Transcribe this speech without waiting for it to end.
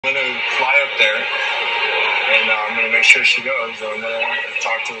I'm gonna fly up there, and I'm gonna make sure she goes. I'm gonna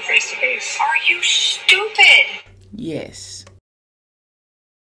talk to her face to face. Are you stupid? Yes.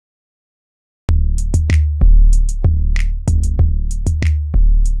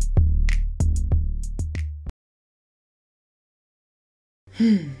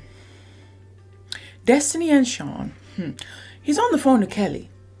 Destiny and Shawn. He's on the phone to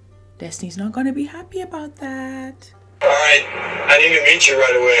Kelly. Destiny's not gonna be happy about that. Alright, I need to meet you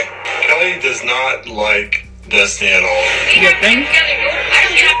right away. Kelly does not like Destiny at all. You think? I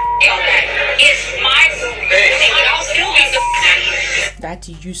don't have all that. It's my thing, but I'll still be the That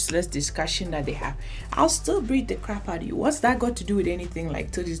useless discussion that they have. I'll still beat the crap out of you. What's that got to do with anything?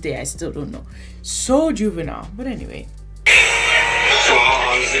 Like, to this day, I still don't know. So juvenile. But anyway. So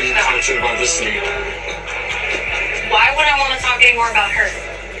I was going to talk to you about Destiny. Why would I want to talk anymore about her?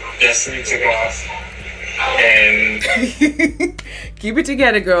 Destiny took off. And keep it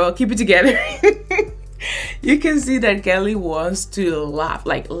together, girl. Keep it together. You can see that Kelly wants to laugh,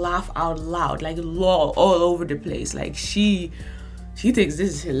 like laugh out loud, like lol all over the place. Like she thinks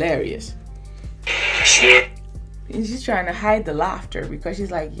this is hilarious. And she's trying to hide the laughter because she's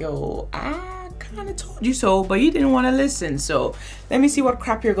like, yo, I kind of told you so, but you didn't want to listen. So let me see what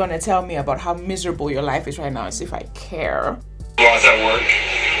crap you're going to tell me about how miserable your life is right now and see if I care. while I was at work,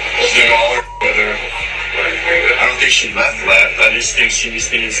 doing all her with her. I don't think she left. I just think she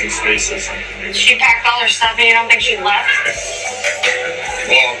just needed some space or something. She packed all her stuff and you don't think she left?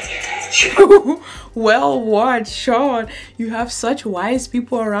 Well, Well, what, Shawn? You have such wise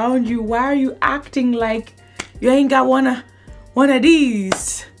people around you. Why are you acting like you ain't got one of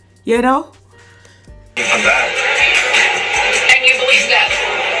these? You know? I'm back. And you believe that?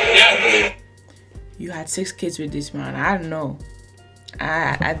 Yeah, I believe. You had 6 kids with this man. I don't know.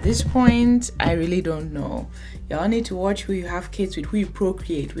 At this point, I really don't know. Y'all need to watch who you have kids with, who you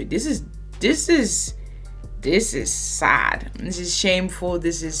procreate with. This is sad. This is shameful.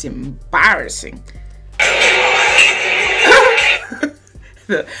 This is embarrassing.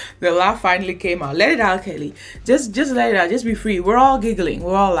 The laugh finally came out. Let it out, Kelly. Just let it out. Just be free. We're all giggling.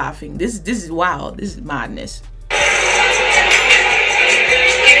 We're all laughing. This is wild. This is madness. Do you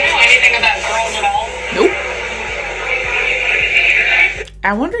know anything about girls at all? Nope.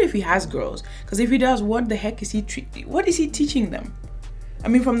 I wonder if he has girls. Because if he does, what the heck is he teaching them? I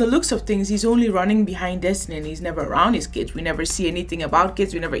mean, from the looks of things, he's only running behind Destiny and he's never around his kids. We never see anything about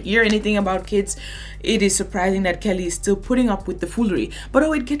kids. We never hear anything about kids. It is surprising that Kelly is still putting up with the foolery. But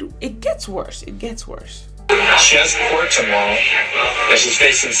oh, it gets worse. It gets worse. She has court tomorrow, and she's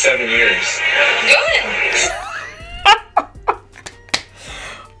facing 7 years. Good.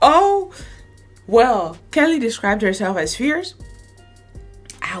 Oh, well, Kelly described herself as fierce.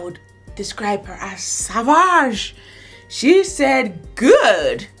 I would describe her as savage. She said,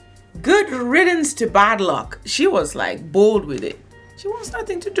 good riddance to bad luck. She was like bold with it. She wants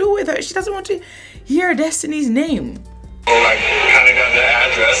nothing to do with her. She doesn't want to hear Destiny's name. So I kind of got the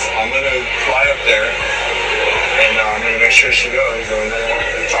address. I'm going to fly up there, and I'm going to make sure she goes. I'm going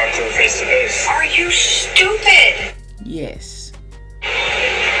to talk to her face to face. Are you stupid? Yes.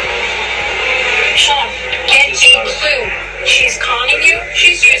 Shawn, get a clue. She's conning you,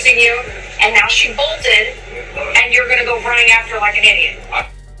 she's using you, and now she bolted, and you're gonna go running after her like an idiot.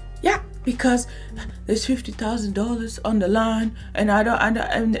 Yeah, because there's $50,000 on the line, and and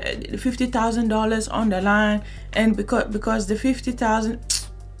 $50,000 on the line, and because the 50,000.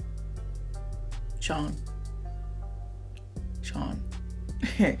 Shawn.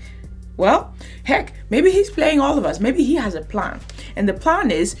 Well, heck, maybe he's playing all of us. Maybe he has a plan. And the plan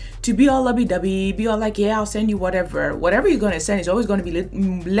is to be all lovey-dovey, be all like, yeah, I'll send you whatever. Whatever you're going to send is always going to be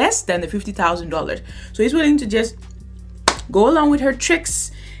less than the $50,000. So he's willing to just go along with her tricks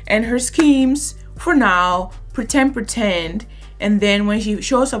and her schemes for now, pretend. And then when she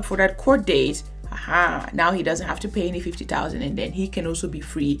shows up for that court date, now he doesn't have to pay any $50,000, and then he can also be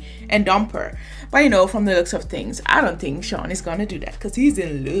free and dump her. But you know, from the looks of things, I don't think Shawn is gonna do that because he's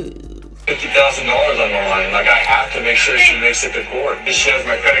in love. $50,000 on the line. Like, I have to make sure she makes it to court. She has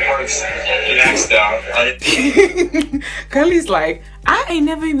my credit cards maxed out. Kelly's like, I ain't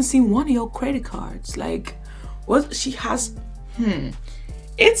never even seen one of your credit cards. Like, what she has?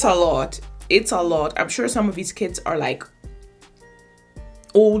 It's a lot. It's a lot. I'm sure some of his kids are like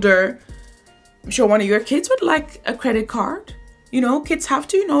older. I'm sure one of your kids would like a credit card. You know, kids have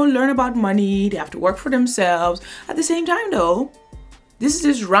to, learn about money. They have to work for themselves. At the same time, though, this is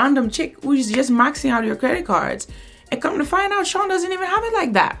this random chick who is just maxing out your credit cards. And come to find out, Shawn doesn't even have it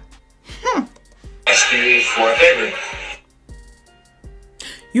like that. Ask you for a favor.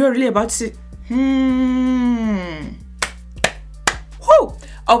 You're really about to say, Whew.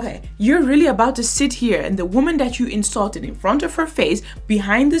 Okay, you're really about to sit here and the woman that you insulted in front of her face,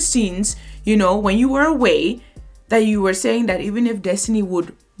 behind the scenes, you know, when you were away, that you were saying that even if Destiny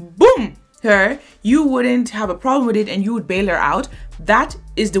would boom her, you wouldn't have a problem with it and you would bail her out. That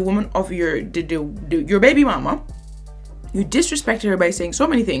is the woman of your baby mama. You disrespected her by saying so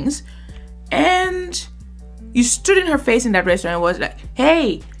many things, and you stood in her face in that restaurant and was like,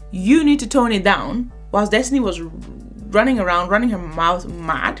 hey, you need to tone it down, whilst Destiny was running around, running her mouth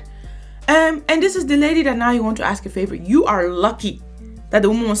mad. And this is the lady that now you want to ask a favor. You are lucky that the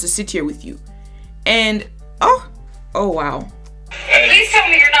woman wants to sit here with you. And oh wow. Please tell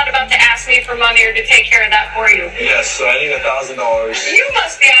me you're not about to ask me for money or to take care of that for you. Yes, so I need $1,000. You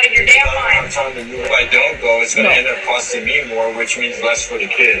must be out of your damn mind. I'm telling you, if I don't go, it's going to end up costing me more, which means less for the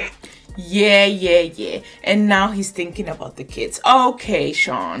kid. Yeah. And now he's thinking about the kids. Okay,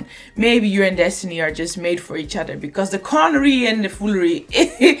 Shawn, maybe you and Destiny are just made for each other, because the connery and the foolery,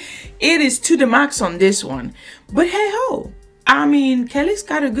 it is to the max on this one. But hey ho, I mean, Kelly's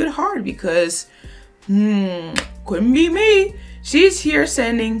got a good heart, because couldn't be me. She's here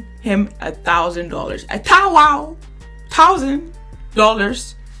sending him $1,000.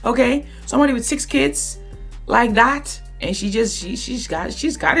 $1,000. Okay, somebody with 6 kids like that, and she's got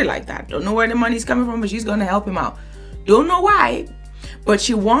it like that. Don't know where the money's coming from, but she's gonna help him out. Don't know why, but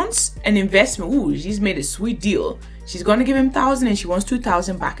she wants an investment. Ooh, she's made a sweet deal. She's gonna give him $1,000 and she wants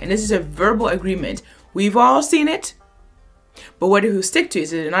 $2,000 back, and this is a verbal agreement. We've all seen it. But whether he'll stick to it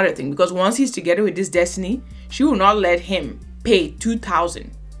is another thing, because once he's together with this Destiny, she will not let him pay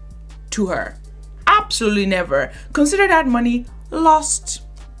 $2,000 to her. Absolutely never. Consider that money lost.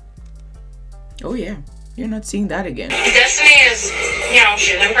 Oh yeah, you're not seeing that again. Destiny is, you know,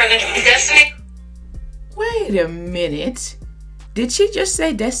 she's in prison. Destiny. Wait a minute. Did she just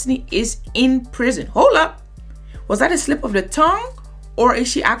say Destiny is in prison? Hold up. Was that a slip of the tongue? Or is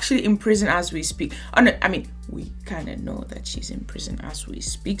she actually in prison as we speak? Oh, no, I mean, we kind of know that she's in prison as we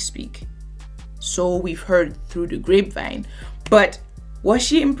speak. So we've heard through the grapevine. But was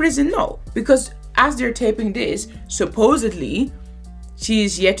she in prison? No. Because as they're taping this, supposedly, she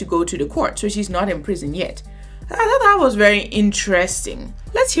is yet to go to the court. So she's not in prison yet. I thought that was very interesting.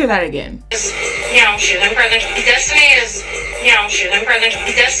 Let's hear that again. You know, she's in prison. Destiny is, you know, she's in prison.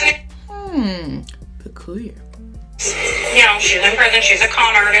 Destiny. Peculiar. You know, she's in prison. She's a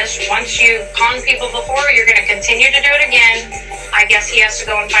con artist. Once you con people before, you're going to continue to do it again. I guess he has to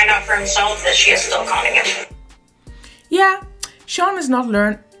go and find out for himself that she is still conning him. Yeah, Shawn has not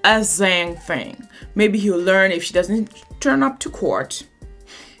learned a dang thing. Maybe he'll learn if she doesn't turn up to court.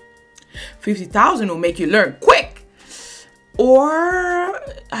 50,000 will make you learn quick. Or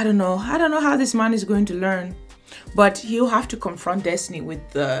I don't know how this man is going to learn. But he'll have to confront Destiny with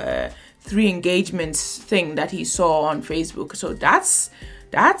the 3 engagements thing that he saw on Facebook. So that's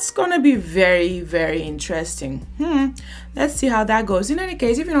gonna be very, very interesting. Let's see how that goes. In any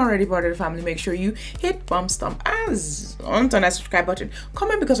case, if you're not already part of the family, make sure you hit bump stomp as on that subscribe button.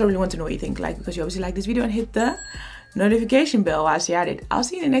 Comment, because I really want to know what you think. Like, because you obviously like this video, and hit the notification bell whilst you're at it. I'll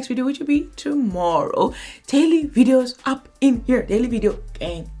see you in the next video, which will be tomorrow. Daily videos up in here. Daily video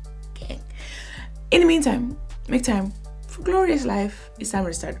gang. In the meantime, make time for glorious life. It's time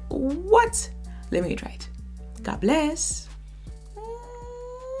to start what? Let me get right. God bless.